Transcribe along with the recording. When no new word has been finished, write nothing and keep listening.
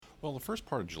Well, the first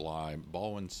part of July,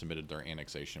 Ballwin submitted their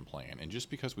annexation plan. And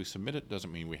just because we submit it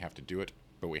doesn't mean we have to do it,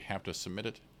 but we have to submit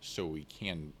it so we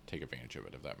can take advantage of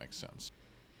it, if that makes sense.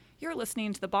 You're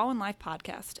listening to the Ballwin Life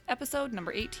Podcast, episode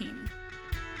number 18.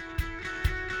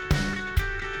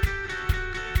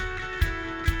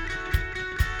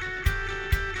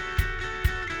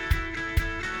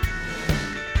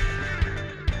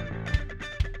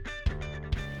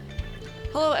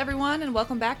 Hello, everyone, and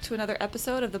welcome back to another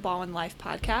episode of the Ballwin Life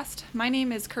Podcast. My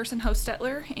name is Kirsten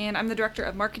Hostetler, and I'm the Director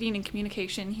of Marketing and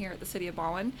Communication here at the City of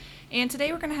Ballwin. And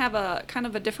today we're going to have a kind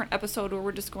of a different episode where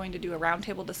we're just going to do a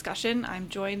roundtable discussion. I'm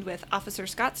joined with Officer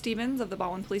Scott Stevens of the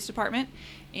Ballwin Police Department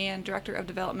and Director of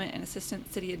Development and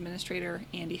Assistant City Administrator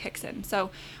Andy Hickson.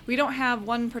 So we don't have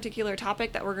one particular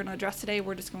topic that we're going to address today.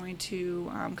 We're just going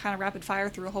to kind of rapid fire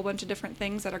through a whole bunch of different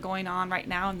things that are going on right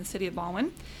now in the City of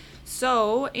Ballwin.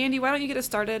 So, Andy, why don't you get us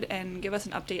started and give us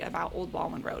an update about Old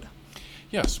Ballwin Road?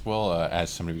 Yes, well,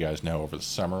 as some of you guys know, over the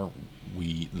summer,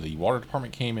 the water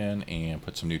department came in and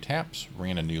put some new taps,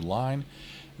 ran a new line.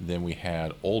 Then we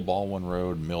had Old Ballwin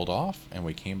Road milled off, and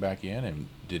we came back in and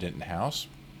did it in-house,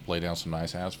 laid down some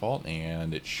nice asphalt,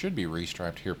 and it should be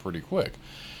restriped here pretty quick.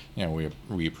 You know,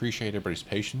 we appreciate everybody's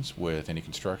patience with any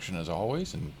construction as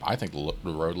always, and I think the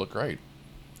road looked great.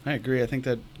 I agree. I think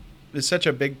that it's such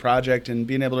a big project, and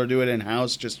being able to do it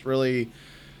in-house just really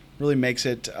makes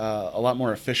it a lot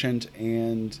more efficient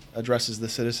and addresses the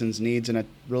citizens' needs in a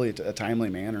timely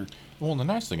manner. Well, the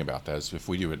nice thing about that is if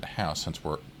we do it in-house, since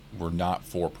we're not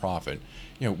for-profit,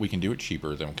 you know, we can do it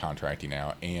cheaper than contracting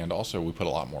out, and also we put a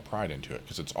lot more pride into it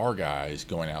because it's our guys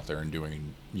going out there and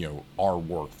doing, you know, our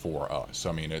work for us. So,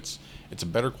 I mean, it's a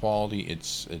better quality,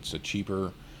 it's a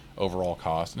cheaper overall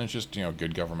cost, and it's just, you know,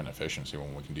 good government efficiency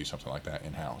when we can do something like that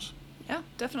in-house. Yeah,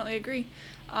 definitely agree.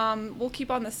 We'll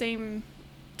keep on the same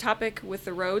topic with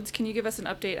the roads. Can you give us an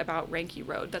update about Ranke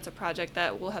Road? That's a project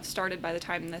that will have started by the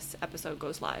time this episode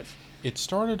goes live. It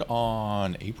started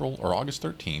on August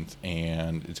 13th,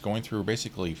 and it's going through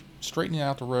basically straightening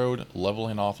out the road,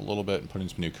 leveling off a little bit, and putting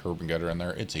some new curb and gutter in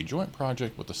there. It's a joint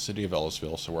project with the city of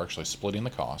Ellisville, so we're actually splitting the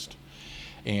cost.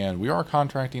 And we are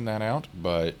contracting that out,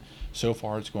 but so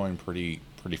far it's going pretty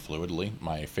fluidly.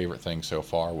 My favorite thing so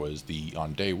far was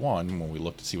on day one, when we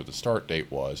looked to see what the start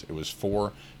date was, it was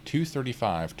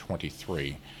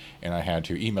 4/2/35/23, and I had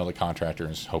to email the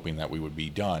contractors hoping that we would be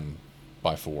done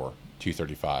by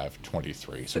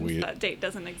 4/2/35/23. So that date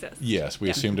doesn't exist. Yes,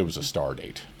 we assumed it was a star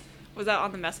date. Was that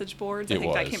on the message boards? I think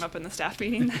was. That came up in the staff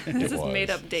meeting. This is made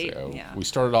up date. So yeah. We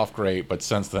started off great, but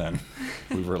since then,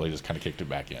 we've really just kind of kicked it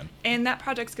back in. And that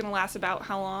project's going to last about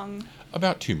how long?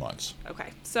 About 2 months.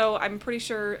 Okay. So I'm pretty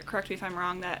sure, correct me if I'm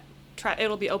wrong, that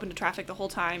it'll be open to traffic the whole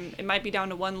time. It might be down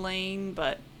to one lane,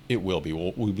 but... It will be.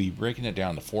 We'll be breaking it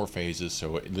down to 4 phases,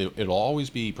 so it'll always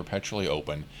be perpetually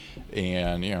open.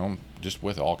 And, you know, just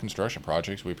with all construction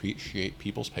projects, we appreciate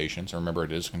people's patience. Remember,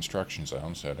 it is a construction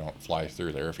zone, so don't fly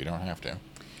through there if you don't have to.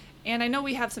 And I know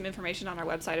we have some information on our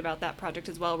website about that project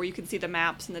as well, where you can see the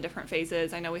maps and the different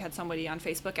phases. I know we had somebody on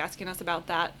Facebook asking us about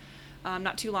that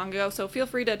not too long ago, so feel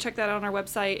free to check that out on our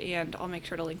website, and I'll make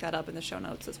sure to link that up in the show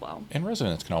notes as well. And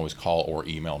residents can always call or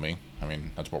email me. I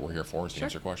mean, that's what we're here for, is to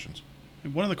answer questions.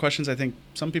 One of the questions I think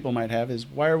some people might have is,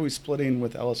 why are we splitting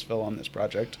with Ellisville on this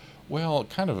project? Well,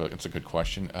 it's a good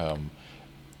question.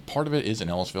 Part of it is in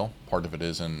Ellisville, part of it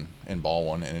is in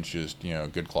Ballwin, and it's just, you know,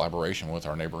 good collaboration with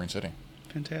our neighboring city.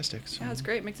 Fantastic. So, yeah, it's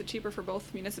great. It makes it cheaper for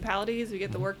both municipalities. We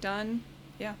get the work done.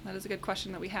 Yeah, that is a good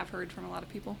question that we have heard from a lot of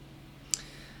people.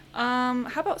 How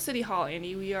about City Hall,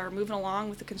 Andy? We are moving along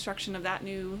with the construction of that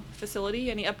new facility.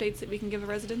 Any updates that we can give the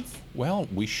residents? Well,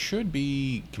 we should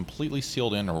be completely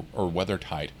sealed in or weather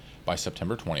tight by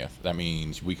September 20th. That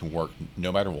means we can work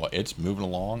no matter what. It's moving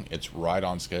along. It's right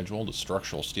on schedule. The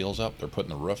structural steel's up. They're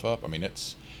putting the roof up. I mean,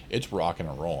 it's rocking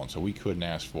and rolling. So we couldn't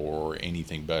ask for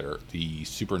anything better. The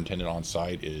superintendent on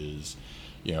site is,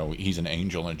 you know, he's an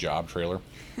angel in a job trailer.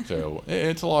 So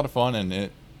it's a lot of fun, and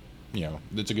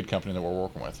it's a good company that we're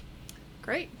working with.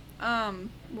 Great.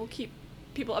 We'll keep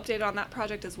people updated on that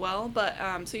project as well. But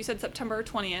so you said September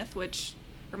 20th, which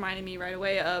reminded me right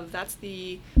away of that's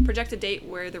the projected date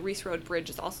where the Reese Road Bridge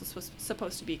is also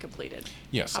supposed to be completed.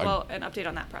 Yes. How about an update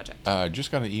on that project?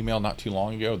 Just got an email not too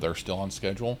long ago. They're still on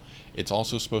schedule. It's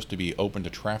also supposed to be open to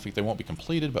traffic. They won't be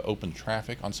completed, but open to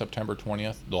traffic on September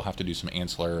 20th. They'll have to do some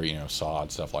ancillary,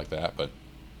 sod, stuff like that, but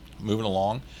moving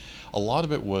along. A lot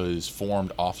of it was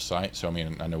formed off-site, so I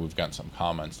mean, I know we've gotten some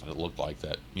comments that it looked like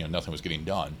that, nothing was getting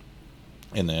done.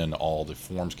 And then all the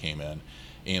forms came in,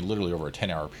 and literally over a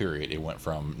 10-hour period, it went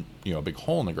from, a big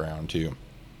hole in the ground to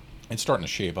it's starting to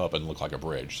shape up and look like a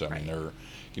bridge. So, I mean, they're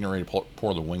getting ready to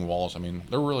pour the wing walls. I mean,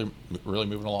 they're really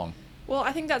moving along. Well,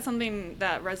 I think that's something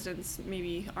that residents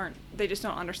maybe they just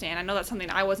don't understand. I know that's something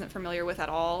I wasn't familiar with at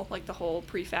all, like the whole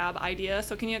prefab idea.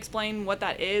 So can you explain what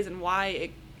that is and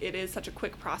why it is such a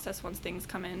quick process once things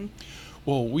come in?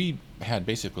 Well, we had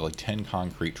basically like 10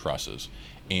 concrete trusses,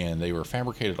 and they were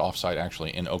fabricated offsite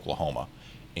actually in Oklahoma.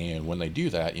 And when they do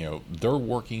that, they're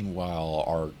working while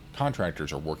our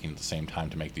contractors are working at the same time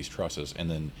to make these trusses. And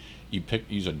then you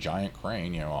use a giant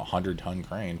crane, a 100-ton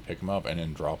crane, pick them up and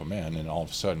then drop them in. And all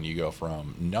of a sudden you go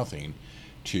from nothing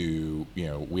to,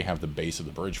 we have the base of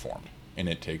the bridge formed. And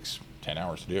it takes 10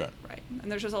 hours to do it. Right. And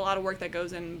there's just a lot of work that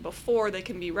goes in before they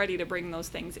can be ready to bring those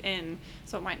things in.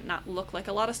 So it might not look like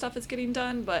a lot of stuff is getting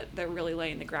done, but they're really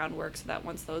laying the groundwork so that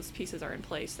once those pieces are in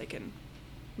place, they can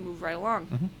move right along.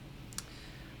 Mm-hmm.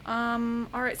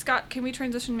 All right, Scott, can we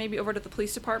transition maybe over to the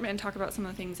police department and talk about some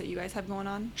of the things that you guys have going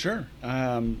on? Sure.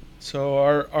 So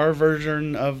our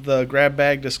version of the grab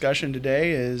bag discussion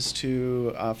today is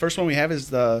to first one we have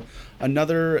is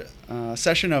another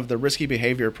session of the risky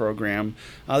behavior program.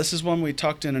 This is one we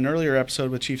talked in an earlier episode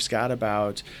with Chief Scott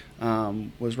about.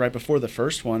 Was right before the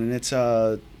first one, and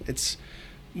it's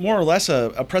more or less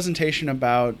a presentation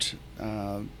about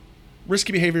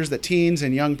risky behaviors that teens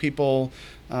and young people.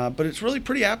 But it's really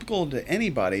pretty applicable to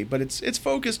anybody. But it's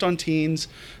focused on teens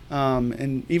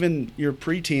and even your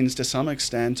preteens to some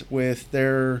extent with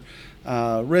their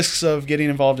risks of getting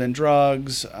involved in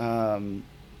drugs,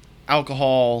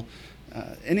 alcohol,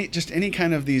 any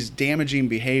kind of these damaging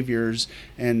behaviors,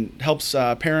 and helps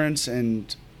parents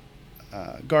and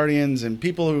guardians and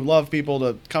people who love people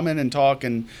to come in and talk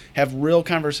and have real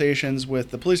conversations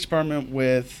with the police department,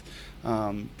 with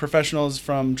professionals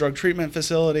from drug treatment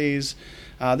facilities.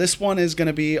 This one is going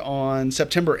to be on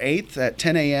September 8th at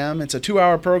 10 a.m. It's a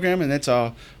 2-hour program, and it's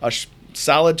a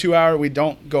solid 2 hour. We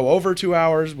don't go over 2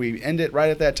 hours. We end it right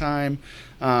at that time.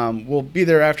 We'll be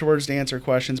there afterwards to answer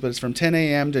questions, but it's from 10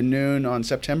 a.m. to noon on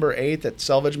September 8th at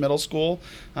Selvage Middle School.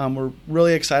 We're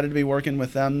really excited to be working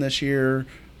with them this year,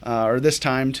 or this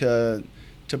time, to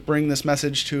bring this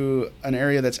message to an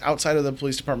area that's outside of the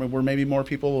police department where maybe more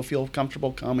people will feel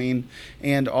comfortable coming,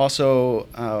 and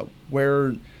also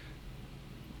where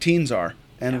teens are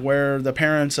and where the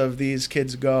parents of these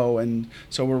kids go. And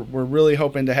so we're really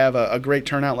hoping to have a great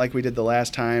turnout like we did the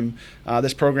last time.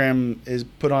 This program is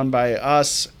put on by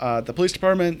us, the police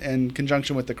department, in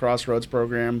conjunction with the Crossroads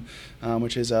program,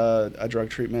 which is a drug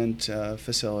treatment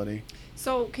facility.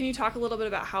 So can you talk a little bit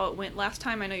about how it went last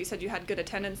time? I know you said you had good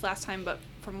attendance last time, but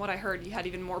from what I heard, you had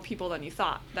even more people than you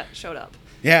thought that showed up.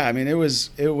 Yeah, I mean, it was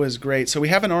great. So we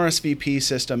have an RSVP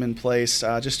system in place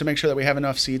just to make sure that we have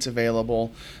enough seats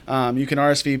available. You can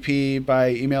RSVP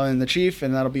by emailing the chief,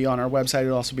 and that'll be on our website.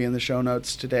 It'll also be in the show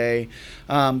notes today.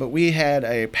 But we had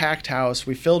a packed house.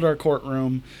 We filled our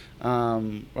courtroom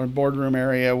or boardroom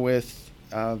area with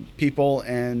people,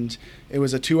 and it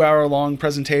was a 2-hour-long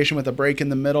presentation with a break in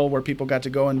the middle where people got to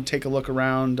go and take a look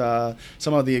around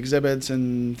some of the exhibits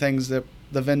and things, that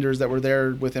the vendors that were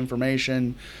there with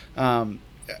information.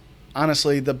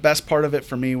 Honestly, the best part of it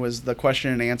for me was the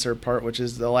question and answer part, which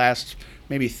is the last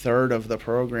maybe third of the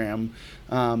program.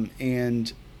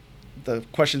 And the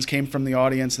questions came from the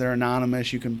audience. They're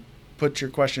anonymous. You can put your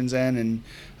questions in,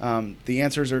 and the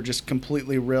answers are just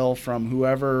completely real from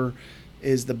whoever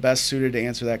is the best suited to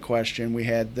answer that question. We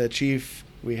had the chief,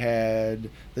 we had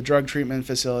the drug treatment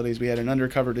facilities, we had an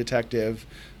undercover detective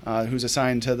who's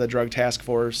assigned to the drug task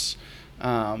force.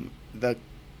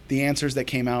 The answers that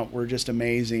came out were just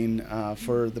amazing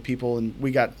for the people, and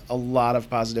we got a lot of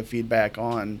positive feedback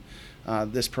on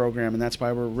this program, and that's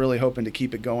why we're really hoping to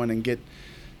keep it going and get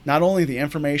not only the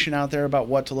information out there about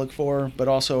what to look for, but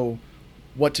also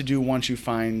what to do once you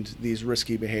find these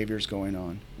risky behaviors going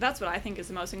on. That's what I think is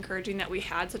the most encouraging, that we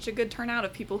had such a good turnout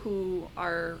of people who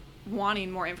are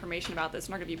wanting more information about this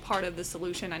and are going to be part of the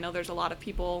solution. I know there's a lot of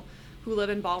people who live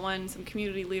in Ballwin, some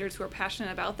community leaders who are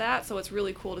passionate about that, so it's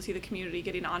really cool to see the community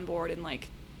getting on board and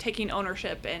taking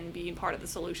ownership and being part of the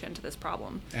solution to this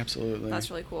problem. Absolutely. That's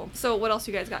really cool. So what else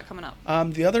you guys got coming up?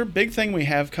 The other big thing we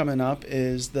have coming up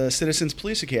is the Citizens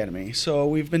Police Academy. So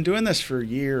we've been doing this for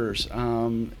years.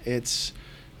 It's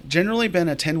generally been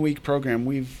a 10-week program.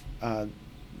 We've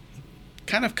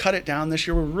kind of cut it down this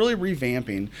year. We're really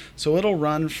revamping. So it'll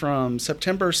run from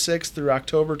September 6th through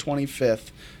October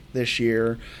 25th this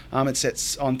year.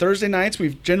 It's on Thursday nights.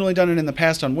 We've generally done it in the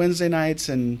past on Wednesday nights,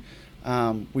 and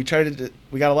We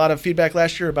got a lot of feedback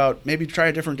last year about maybe try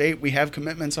a different date. We have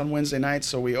commitments on Wednesday nights,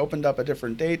 so we opened up a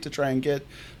different date to try and get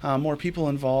more people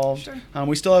involved. Sure.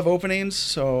 We still have openings,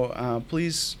 so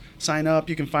please sign up.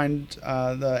 You can find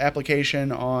the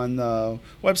application on the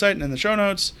website and in the show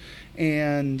notes.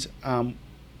 And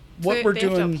what So we're they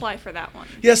doing. have to apply for that one.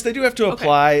 Yes, they do have to Okay.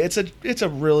 apply. It's a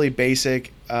really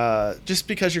basic, just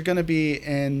because you're going to be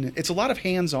in. It's a lot of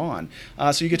hands-on.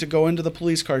 So you get to go into the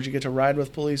police cars. You get to ride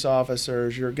with police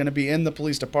officers. You're going to be in the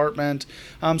police department.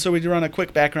 So we do run a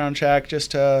quick background check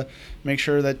just to make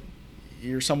sure that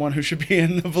you're someone who should be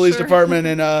in the police Sure. department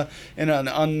in an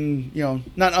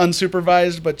not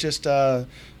unsupervised, but just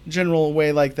general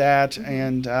way like that.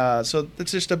 And so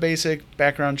it's just a basic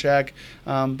background check.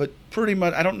 But pretty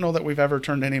much, I don't know that we've ever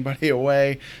turned anybody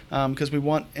away, because we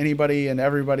want anybody and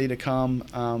everybody to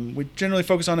come. We generally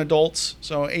focus on adults,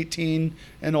 so 18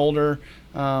 and older.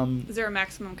 Is there a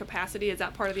maximum capacity? Is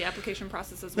that part of the application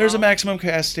process as well? There's a maximum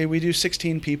capacity. We do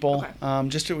 16 people.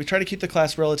 Okay. We try to keep the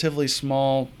class relatively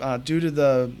small due to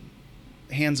the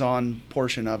hands-on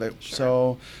portion of it.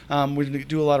 Sure. So we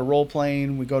do a lot of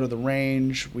role-playing. We go to the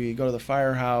range. We go to the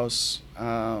firehouse,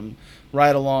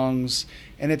 ride-alongs.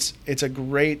 And it's a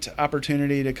great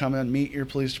opportunity to come and meet your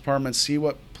police department, see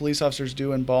what police officers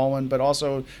do in Ballwin, but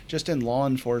also just in law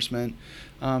enforcement,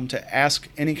 to ask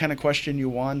any kind of question you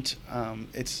want.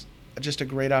 It's just a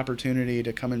great opportunity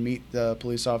to come and meet the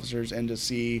police officers and to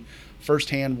see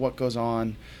firsthand what goes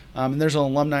on. And there's an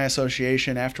alumni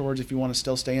association afterwards if you want to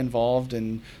still stay involved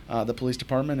in the police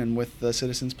department and with the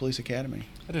Citizens Police Academy.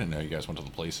 I didn't know you guys went to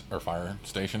the police or fire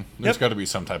station. There's got to be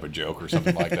some type of joke or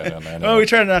something like that in there. Well, we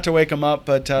try not to wake them up,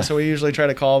 but so we usually try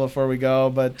to call before we go.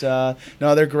 But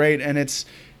no, they're great, and it's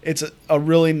a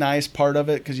really nice part of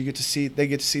it because they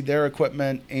get to see their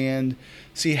equipment and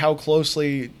see how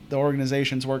closely the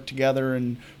organizations work together,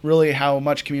 and really how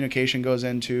much communication goes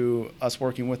into us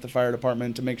working with the fire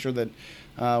department to make sure that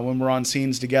when we're on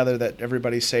scenes together that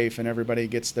everybody's safe and everybody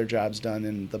gets their jobs done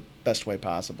in the best way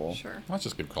possible. Sure. Well, that's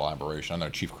just good collaboration. I know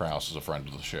Chief Krause is a friend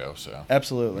of the show, so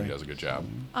Absolutely. he does a good job.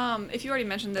 If you already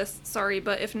mentioned this, sorry,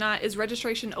 but if not, is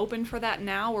registration open for that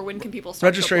now, or when can people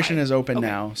start Registration to apply? is open Okay.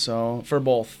 now, so for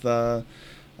both the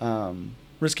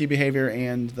Risky Behavior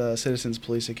and the Citizens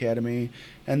Police Academy.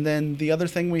 And then the other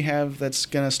thing we have that's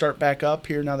going to start back up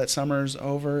here now that summer's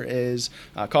over is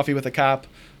Coffee with a Cop.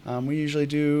 We usually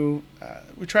do,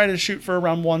 we try to shoot for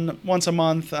around once a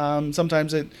month.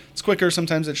 Sometimes it's quicker,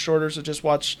 sometimes it's shorter, so just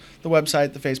watch the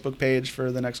website, the Facebook page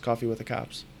for the next Coffee with the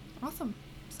Cops. Awesome.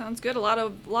 Sounds good. A lot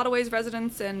of ways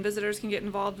residents and visitors can get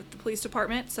involved with the police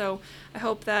department. So I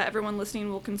hope that everyone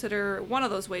listening will consider one of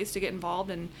those ways to get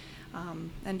involved and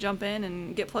jump in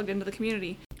and get plugged into the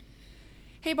community.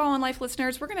 Hey, Ballwin Life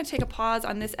listeners, we're going to take a pause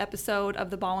on this episode of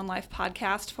the Ballwin Life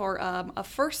podcast for a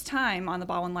first time on the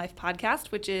Ballwin Life podcast,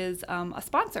 which is a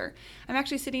sponsor. I'm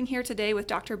actually sitting here today with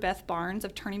Dr. Beth Barnes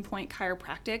of Turning Point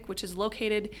Chiropractic, which is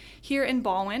located here in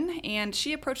Ballwin, and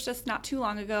she approached us not too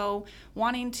long ago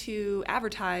wanting to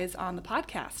advertise on the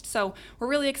podcast. So we're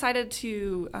really excited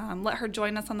to let her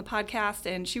join us on the podcast,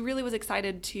 and she really was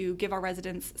excited to give our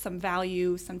residents some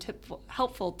value, some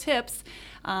helpful tips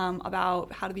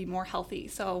about how to be more healthy.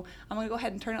 So I'm going to go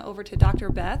ahead and turn it over to Dr.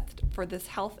 Beth for this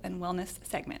health and wellness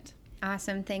segment.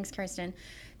 Awesome. Thanks, Kirsten.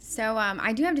 So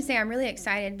I do have to say I'm really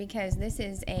excited because this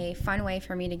is a fun way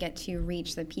for me to get to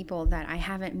reach the people that I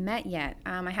haven't met yet.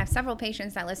 I have several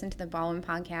patients that listen to the Ballwin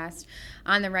podcast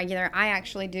on the regular. I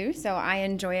actually do, so I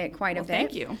enjoy it quite a bit.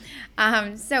 Thank you.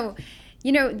 So,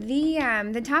 you know,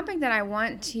 the topic that I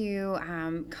want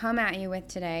to come at you with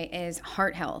today is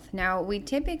heart health. Now, we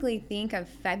typically think of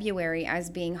February as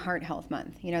being Heart Health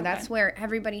Month. You know, Okay. That's where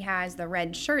everybody has the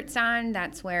red shirts on.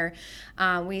 That's where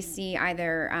we see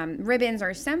either ribbons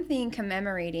or something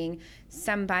commemorating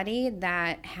somebody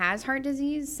that has heart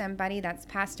disease, somebody that's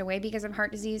passed away because of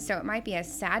heart disease. So it might be a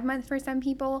sad month for some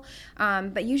people,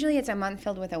 but usually it's a month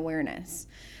filled with awareness.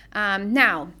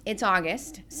 Now, it's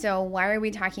August, so why are we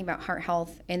talking about heart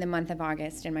health in the month of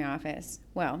August in my office?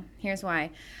 Well, here's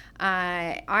why.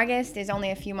 August is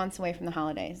only a few months away from the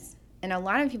holidays, and a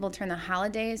lot of people turn the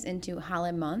holidays into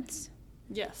holiday months.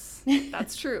 Yes,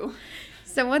 that's true.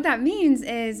 So what that means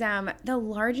is the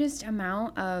largest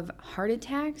amount of heart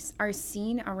attacks are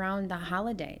seen around the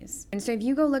holidays. And so if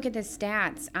you go look at the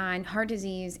stats on heart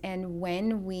disease and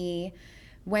when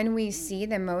we see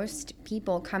the most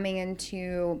people coming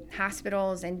into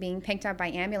hospitals and being picked up by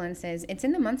ambulances, it's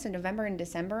in the months of November and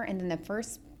December and then the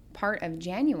first part of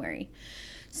January.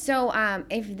 So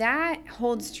if that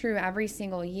holds true every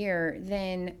single year,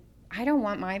 then I don't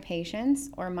want my patients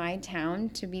or my town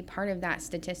to be part of that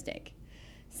statistic.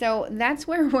 So that's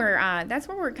where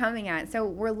we're coming at. So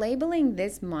we're labeling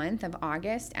this month of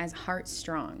August as Heart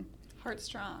Strong. Heart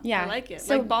Strong. Yeah. I like it.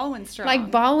 So, like Ballwin Strong.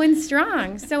 Like Ballwin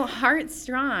Strong. So Heart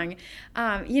Strong.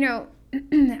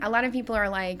 A lot of people are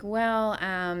like, well,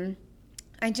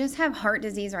 I just have heart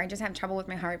disease, or I just have trouble with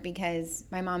my heart because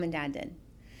my mom and dad did.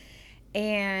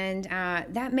 And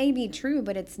that may be true,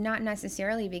 but it's not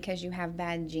necessarily because you have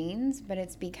bad genes, but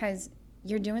it's because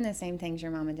you're doing the same things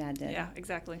your mom and dad did. Yeah,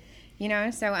 exactly.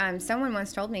 So someone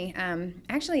once told me,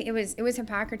 actually it was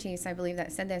Hippocrates, I believe,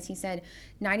 that said this. He said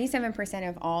 97%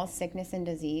 of all sickness and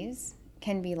disease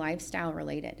can be lifestyle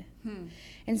related.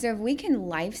 And so if we can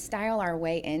lifestyle our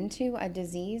way into a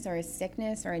disease or a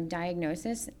sickness or a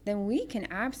diagnosis, then we can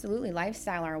absolutely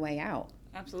lifestyle our way out.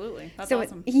 Absolutely. That's so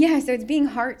awesome. So it's being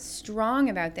heart strong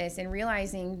about this and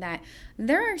realizing that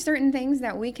there are certain things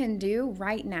that we can do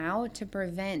right now to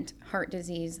prevent heart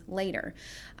disease later.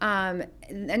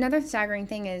 Another staggering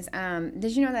thing is,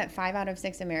 did you know that 5 out of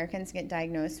 6 Americans get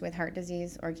diagnosed with heart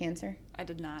disease or cancer? I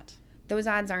did not. Those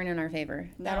odds aren't in our favor.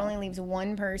 No. That only leaves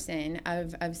 1 person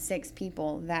of 6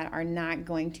 people that are not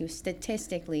going to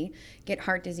statistically get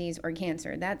heart disease or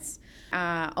cancer. That's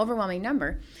overwhelming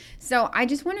number. So I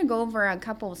just want to go over a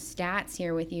couple stats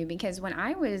here with you, because when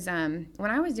I was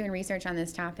doing research on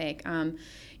this topic,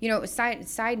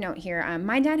 side note here,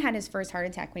 my dad had his first heart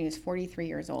attack when he was 43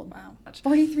 years old. Wow.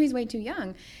 43 is way too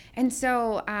young. And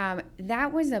so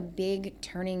that was a big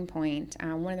turning point.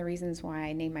 One of the reasons why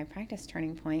I named my practice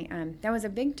Turning Point. That was a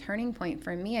big turning point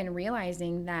for me in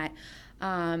realizing that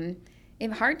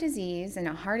if heart disease and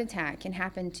a heart attack can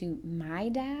happen to my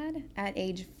dad at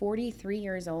age 43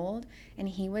 years old, and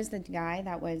he was the guy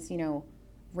that was,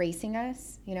 racing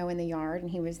us, in the yard,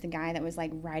 and he was the guy that was like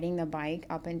riding the bike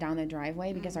up and down the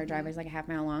driveway because our driveway is like a half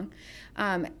mile long.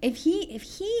 If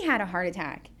he had a heart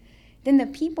attack, then the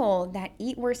people that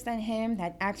eat worse than him,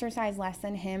 that exercise less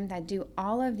than him, that do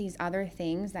all of these other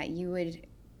things that you would,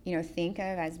 think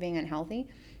of as being unhealthy,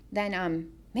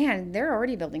 then they're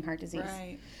already building heart disease.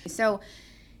 Right. So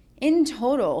in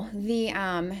total, the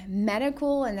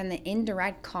medical and then the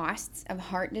indirect costs of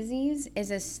heart disease is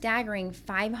a staggering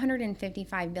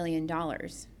 $555 billion.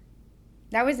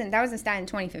 That was a stat in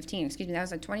 2015. Excuse me, that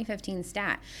was a 2015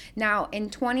 stat. Now in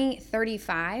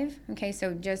 2035, okay,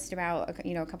 so just about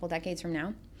a couple decades from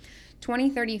now,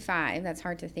 2035. That's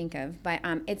hard to think of, but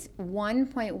it's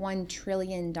 $1.1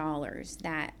 trillion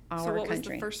that our country. So what was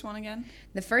the first one again?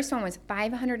 The first one was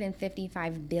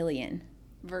 $555 billion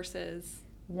versus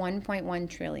 1.1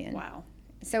 trillion. Wow.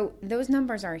 So those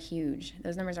numbers are huge.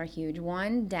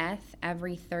 1 death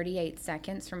every 38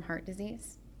 seconds from heart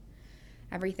disease.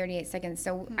 Every 38 seconds.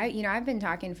 So I've been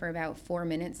talking for about 4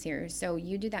 minutes here. So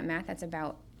you do that math, that's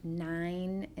about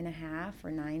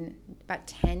 9.5 about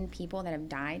 10 people that have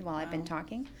died while I've been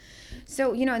talking.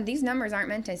 So, these numbers aren't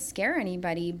meant to scare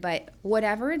anybody, but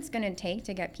whatever it's going to take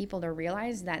to get people to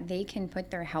realize that they can put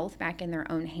their health back in their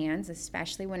own hands,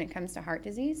 especially when it comes to heart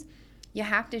disease, you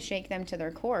have to shake them to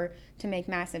their core to make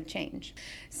massive change.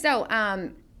 So,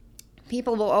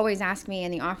 people will always ask me in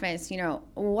the office,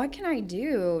 what can I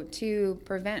do to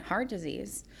prevent heart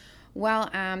disease? Well,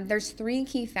 there's 3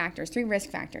 risk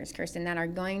factors, Kirsten, that are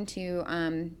going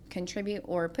to contribute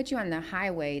or put you on the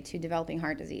highway to developing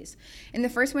heart disease. And the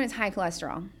first one is high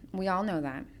cholesterol. We all know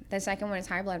that. The second one is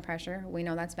high blood pressure. We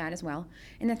know that's bad as well.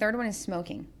 And the third one is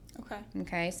smoking.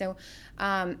 Okay, so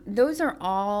those are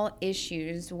all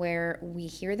issues where we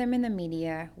hear them in the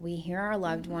media, we hear our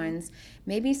loved ones.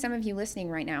 Maybe some of you listening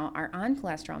right now are on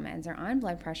cholesterol meds or on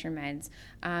blood pressure meds,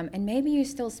 and maybe you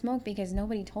still smoke because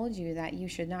nobody told you that you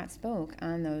should not smoke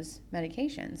on those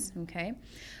medications, okay?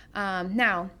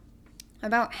 Now,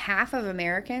 about half of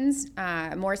Americans,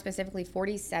 more specifically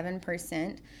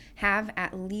 47%, have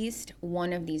at least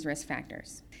one of these risk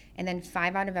factors. And then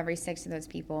 5 out of every 6 of those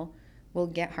people will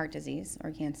get heart disease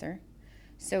or cancer.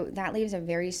 So that leaves a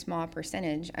very small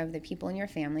percentage of the people in your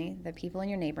family, the people in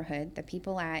your neighborhood, the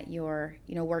people at your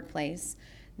workplace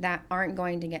that aren't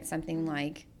going to get something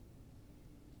like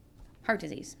heart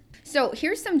disease. So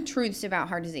here's some truths about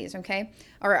heart disease, okay?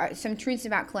 Or some truths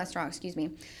about cholesterol, excuse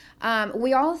me.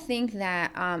 We all think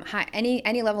that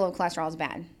any level of cholesterol is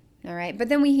bad. All right. But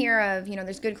then we hear of,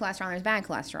 there's good cholesterol and there's bad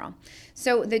cholesterol.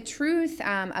 So the truth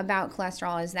about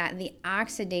cholesterol is that the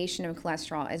oxidation of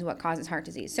cholesterol is what causes heart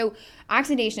disease. So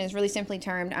oxidation is really simply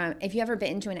termed, if you ever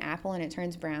bit into an apple and it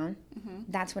turns brown,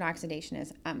 that's what oxidation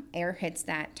is. Air hits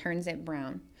that, turns it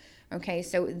brown. Okay,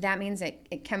 so that means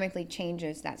it chemically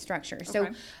changes that structure. Okay.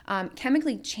 So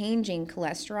chemically changing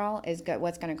cholesterol is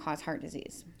what's going to cause heart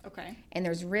disease. Okay. And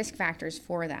there's risk factors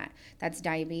for that. That's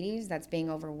diabetes, that's being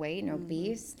overweight and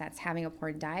obese, that's having a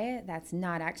poor diet, that's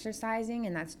not exercising,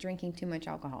 and that's drinking too much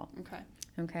alcohol. Okay.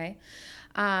 Okay.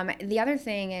 The other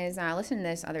thing is, listen to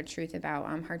this other truth about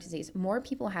heart disease. More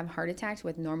people have heart attacks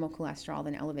with normal cholesterol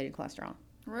than elevated cholesterol.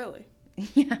 Really?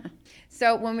 Yeah.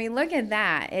 So when we look at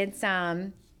that,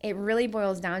 it really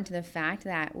boils down to the fact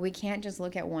that we can't just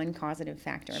look at one causative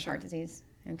factor of heart disease.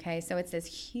 Okay, so it's this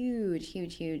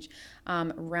huge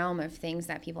realm of things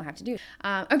that people have to do.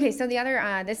 Okay, so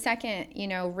the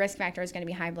second, risk factor is going to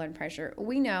be high blood pressure.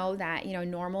 We know that,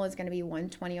 normal is going to be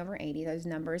 120/80. Those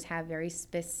numbers have very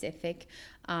specific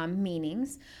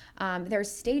meanings.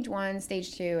 There's stage 1,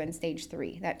 stage 2, and stage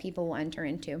 3 that people will enter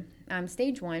into.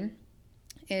 Stage 1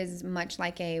 is much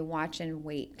like a watch and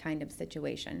wait kind of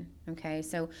situation. Okay,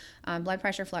 so blood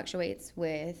pressure fluctuates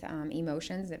with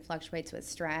emotions, it fluctuates with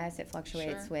stress, it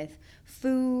fluctuates with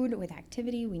food, with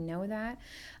activity. We know that.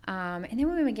 And then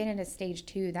when we get into stage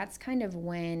 2, that's kind of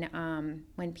when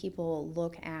people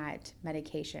look at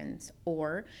medications,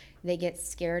 or they get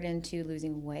scared into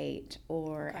losing weight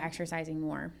or exercising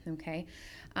more. Okay.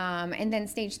 And then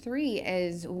stage 3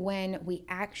 is when we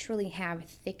actually have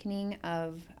thickening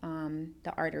of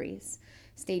the arteries.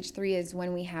 Stage 3 is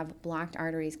when we have blocked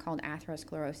arteries called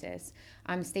atherosclerosis.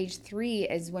 Stage 3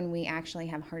 is when we actually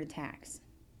have heart attacks.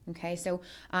 Okay, so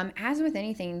as with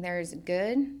anything, there's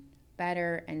good,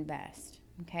 better, and best.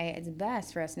 Okay, it's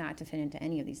best for us not to fit into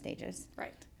any of these stages.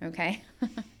 Right. Okay.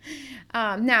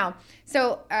 Now,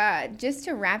 so just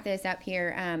to wrap this up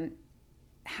here,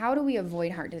 how do we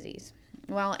avoid heart disease?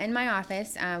 Well, in my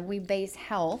office, we base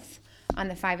health on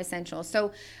the 5 essentials.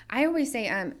 So I always say,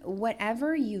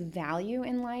 whatever you value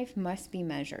in life must be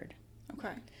measured.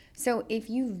 Okay. So if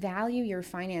you value your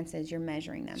finances, you're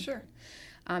measuring them. Sure.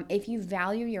 If you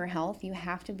value your health, you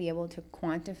have to be able to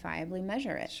quantifiably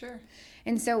measure it. Sure.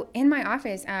 And so in my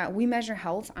office, we measure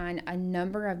health on a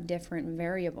number of different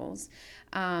variables.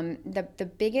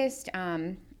 The biggest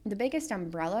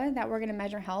umbrella that we're going to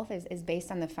measure health is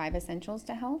based on the 5 essentials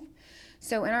to health.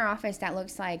 So in our office, that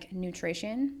looks like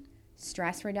nutrition,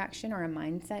 stress reduction or a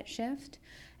mindset shift,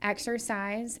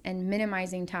 exercise, and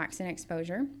minimizing toxin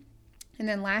exposure. And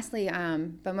then lastly,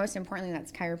 but most importantly,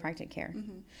 that's chiropractic care.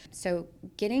 Mm-hmm. So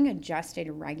getting adjusted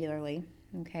regularly.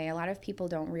 Okay, a lot of people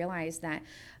don't realize that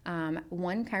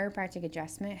one chiropractic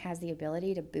adjustment has the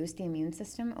ability to boost the immune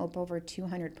system up over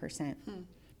 200%.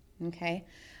 Okay,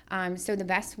 so the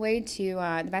best way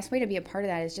to be a part of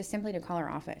that is just simply to call our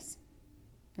office.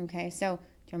 Okay, so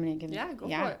do you want me to give Go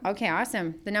for it. Okay,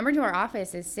 awesome. The number to our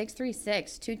office is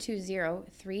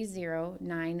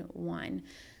 636-220-3091.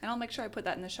 And I'll make sure I put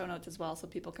that in the show notes as well so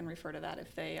people can refer to that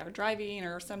if they are driving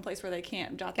or someplace where they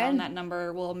can't jot down that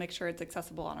number. We'll make sure it's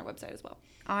accessible on our website as well.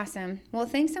 Awesome. Well,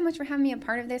 thanks so much for having me a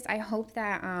part of this. I hope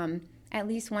that at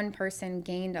least one person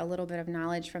gained a little bit of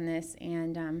knowledge from this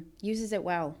and uses it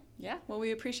well. Yeah, well,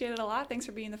 we appreciate it a lot. Thanks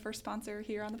for being the first sponsor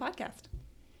here on the podcast.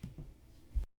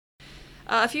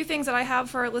 A few things that I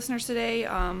have for our listeners today.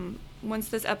 Once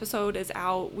this episode is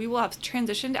out, we will have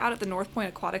transitioned out at the North Point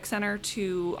Aquatic Center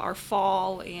to our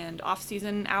fall and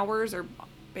off-season hours, or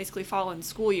basically fall and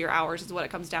school year hours is what it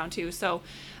comes down to. So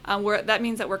that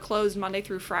means that we're closed Monday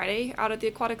through Friday out at the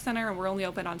Aquatic Center, and we're only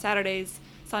open on Saturdays,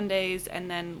 Sundays, and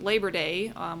then Labor Day,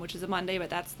 which is a Monday, but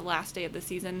that's the last day of the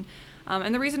season.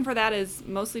 And the reason for that is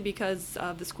mostly because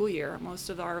of the school year. Most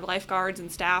of our lifeguards and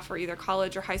staff are either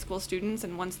college or high school students,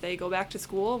 and once they go back to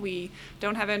school, we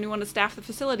don't have anyone to staff the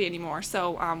facility anymore.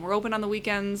 So we're open on the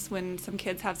weekends when some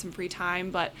kids have some free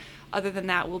time, but other than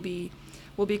that, we'll be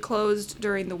closed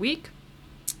during the week.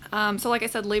 So like I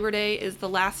said, Labor Day is the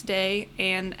last day,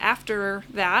 and after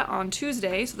that, on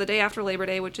Tuesday, so the day after Labor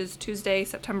Day, which is Tuesday,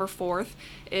 September 4th,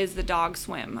 is the dog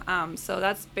swim. So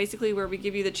that's basically where we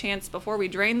give you the chance before we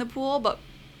drain the pool, but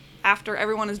after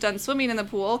everyone is done swimming in the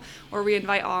pool, where we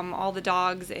invite all the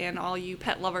dogs and all you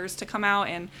pet lovers to come out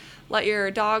and let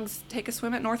your dogs take a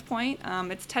swim at North Point.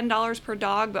 It's $10 per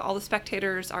dog, but all the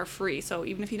spectators are free. So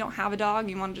even if you don't have a dog,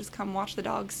 you want to just come watch the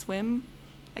dogs swim,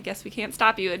 I guess we can't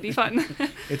stop you. It'd be fun.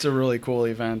 It's a really cool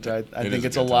event. I think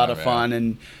it's a lot of fun.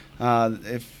 And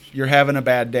if you're having a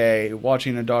bad day,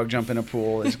 watching a dog jump in a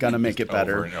pool is going to make it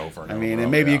better. Over and over and I over mean, and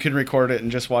and maybe you can record it and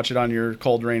just watch it on your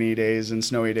cold, rainy days and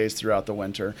snowy days throughout the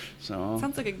winter. So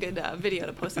sounds like a good video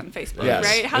to post on Facebook, Yes.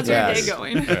 right? How's Yes. your day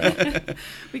going?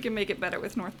 We can make it better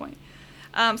with North Point.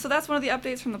 So that's one of the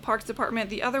updates from the Parks Department.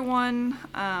 The other one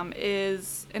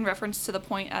is in reference to the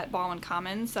point at Ballwin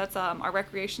Commons. That's our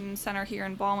recreation center here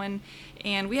in Ballwin.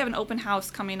 And we have an open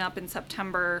house coming up in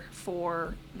September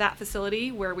for that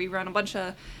facility where we run a bunch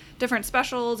of different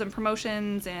specials and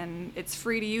promotions, and it's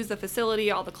free to use the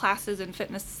facility. All the classes and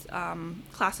fitness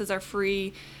classes are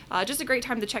free. Just a great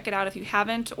time to check it out if you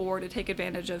haven't, or to take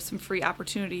advantage of some free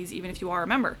opportunities even if you are a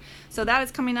member. So that is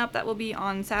coming up. That will be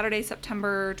on Saturday,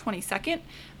 September 22nd,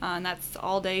 and that's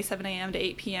all day, 7 a.m. to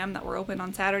 8 p.m. that we're open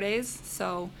on Saturdays.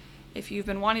 So if you've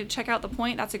been wanting to check out the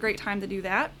point, that's a great time to do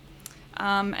that.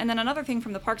 And then another thing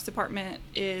from the Parks Department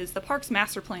is the Parks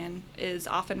Master Plan is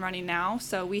off and running now.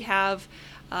 So we have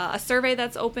a survey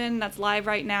that's open, that's live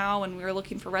right now, and we're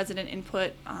looking for resident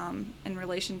input in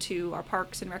relation to our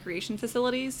parks and recreation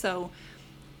facilities. So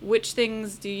which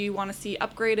things do you want to see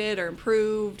upgraded or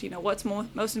improved? You know, what's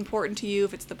most important to you,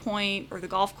 if it's the point or the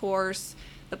golf course,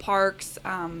 the parks.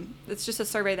 It's just a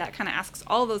survey that kind of asks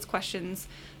all of those questions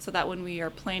so that when we are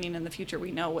planning in the future,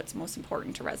 we know what's most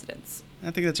important to residents.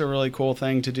 I think that's a really cool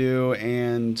thing to do,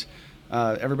 and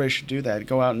everybody should do that.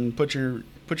 Go out and put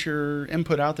your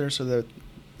input out there so that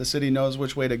the city knows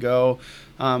which way to go.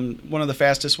 One of the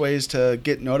fastest ways to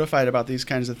get notified about these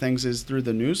kinds of things is through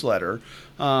the newsletter.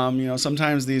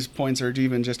 Sometimes these points are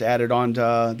even just added on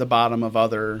to the bottom of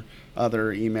other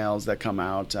emails that come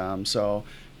out.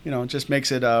 It just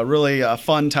makes it really a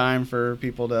fun time for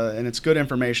people and it's good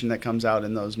information that comes out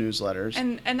in those newsletters.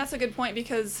 And that's a good point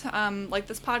because like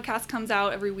this podcast comes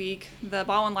out every week. The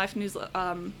Ballwin Life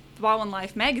Ballwin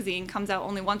Life magazine comes out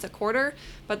only once a quarter,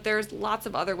 but there's lots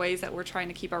of other ways that we're trying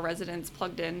to keep our residents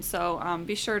plugged in. So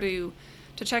be sure to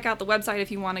check out the website if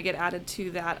you want to get added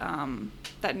to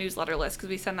that newsletter list, because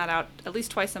we send that out at least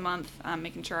twice a month,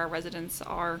 making sure our residents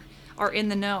are in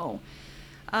the know.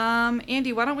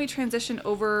 Andy, why don't we transition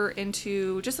over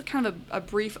into just a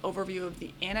brief overview of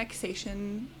the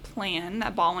annexation plan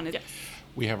that Ballwin is. Yes.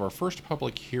 We have our first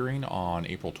public hearing on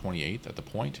April 28th at the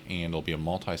point, and it'll be a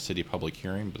multi-city public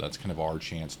hearing, but that's kind of our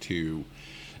chance to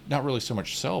not really so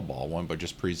much sell Ballwin, but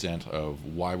just present of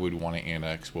why would we want to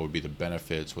annex, what would be the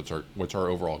benefits, what's our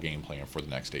overall game plan for the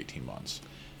next 18 months.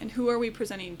 And who are we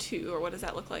presenting to, or what does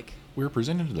that look like? We're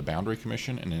presenting to the Boundary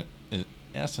Commission, and in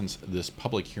essence, this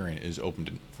public hearing is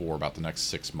open for about the next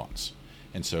 6 months.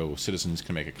 And so citizens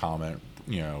can make a comment,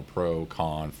 pro,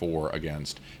 con, for,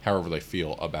 against, however they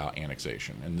feel about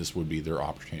annexation. And this would be their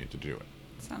opportunity to do it.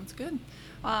 Sounds good.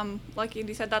 Like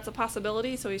Andy said, that's a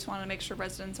possibility. So we just want to make sure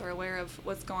residents are aware of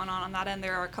what's going on that end.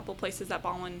 There are a couple places that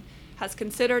Ballwin has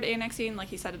considered annexing. Like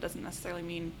he said, it doesn't necessarily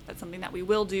mean that's something that we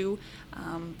will do,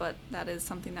 but that is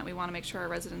something that we want to make sure our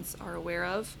residents are aware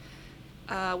of.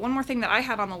 One more thing that I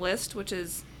had on the list, which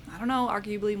is, I don't know,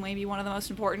 arguably maybe one of the most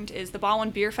important, is the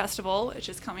Ballwin Beer Festival, which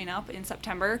is coming up in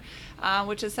September,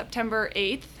 which is September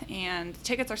 8th, and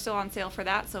tickets are still on sale for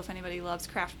that, so if anybody loves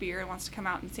craft beer and wants to come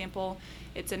out and sample,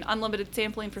 it's an unlimited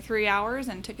sampling for 3 hours,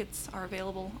 and tickets are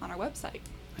available on our website.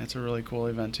 That's a really cool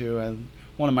event, too, and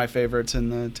one of my favorites in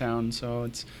the town, so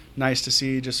it's nice to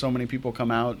see just so many people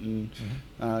come out and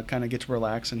kind of get to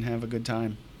relax and have a good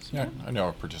time. So. Yeah, I know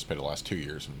I've participated the last 2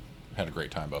 years and had a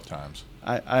great time both times.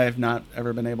 I have not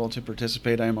ever been able to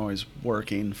participate. I'm always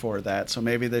working for that, so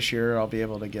maybe this year I'll be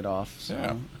able to get off. So.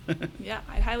 Yeah. Yeah,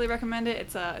 I'd highly recommend it.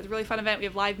 It's a really fun event. We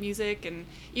have live music, and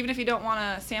even if you don't want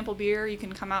to sample beer, you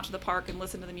can come out to the park and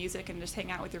listen to the music and just hang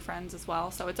out with your friends as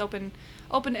well. So it's open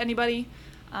to anybody.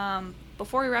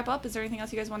 Before we wrap up, is there anything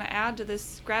else you guys want to add to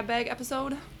this grab bag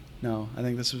episode? No, I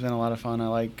think this has been a lot of fun. I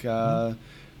like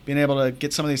being able to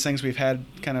get some of these things we've had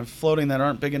kind of floating that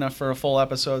aren't big enough for a full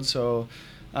episode. So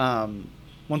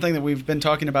one thing that we've been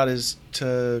talking about is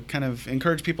to kind of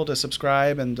encourage people to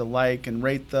subscribe and to like and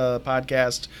rate the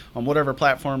podcast on whatever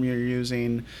platform you're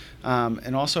using.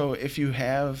 And also, if you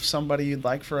have somebody you'd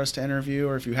like for us to interview,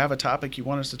 or if you have a topic you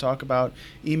want us to talk about,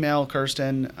 email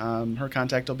Kirsten. Her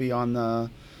contact will be on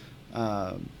the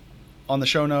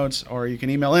show notes, or you can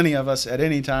email any of us at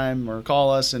any time or call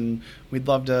us, and we'd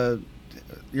love to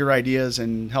your ideas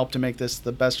and help to make this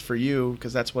the best for you,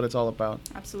 because that's what it's all about.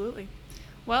 Absolutely.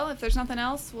 Well, if there's nothing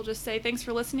else, we'll just say thanks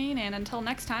for listening, and until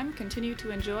next time, continue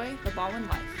to enjoy the Ballwin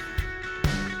Life.